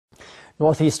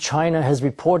Northeast China has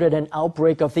reported an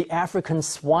outbreak of the African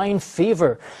swine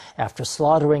fever after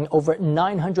slaughtering over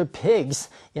 900 pigs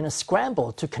in a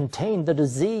scramble to contain the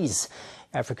disease.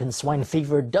 African swine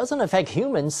fever doesn't affect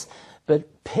humans,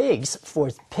 but pigs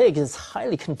is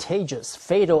highly contagious,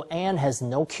 fatal, and has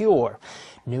no cure.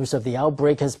 News of the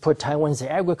outbreak has put Taiwan's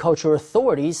agriculture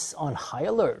authorities on high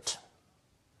alert.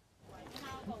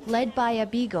 Led by a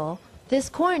beagle, this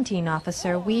quarantine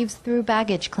officer weaves through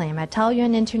baggage claim at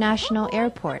Taoyuan International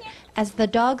Airport as the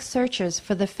dog searches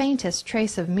for the faintest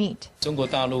trace of meat.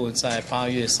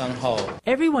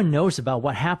 Everyone knows about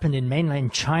what happened in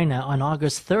mainland China on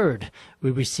August 3rd.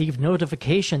 We received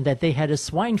notification that they had a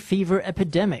swine fever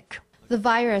epidemic. The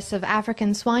virus of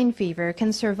African swine fever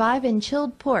can survive in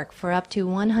chilled pork for up to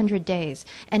 100 days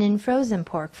and in frozen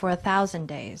pork for 1,000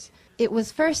 days. It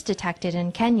was first detected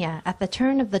in Kenya at the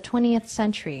turn of the 20th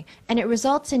century, and it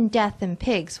results in death in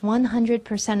pigs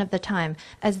 100% of the time,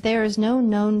 as there is no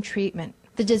known treatment.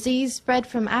 The disease spread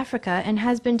from Africa and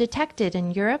has been detected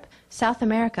in Europe, South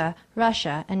America,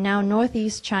 Russia, and now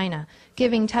Northeast China,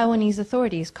 giving Taiwanese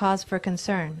authorities cause for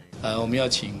concern.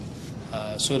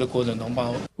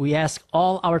 We ask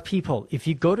all our people, if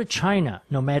you go to China,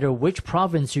 no matter which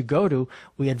province you go to,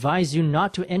 we advise you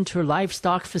not to enter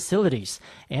livestock facilities.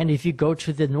 And if you go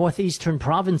to the northeastern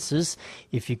provinces,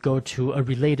 if you go to a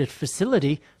related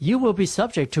facility, you will be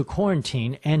subject to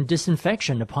quarantine and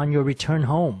disinfection upon your return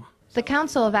home. The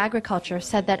Council of Agriculture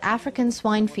said that African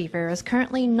swine fever is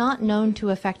currently not known to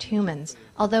affect humans,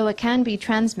 although it can be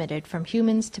transmitted from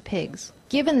humans to pigs.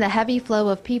 Given the heavy flow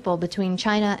of people between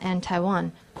China and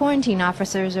Taiwan, quarantine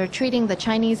officers are treating the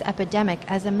Chinese epidemic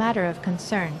as a matter of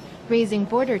concern, raising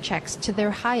border checks to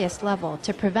their highest level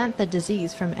to prevent the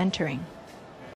disease from entering.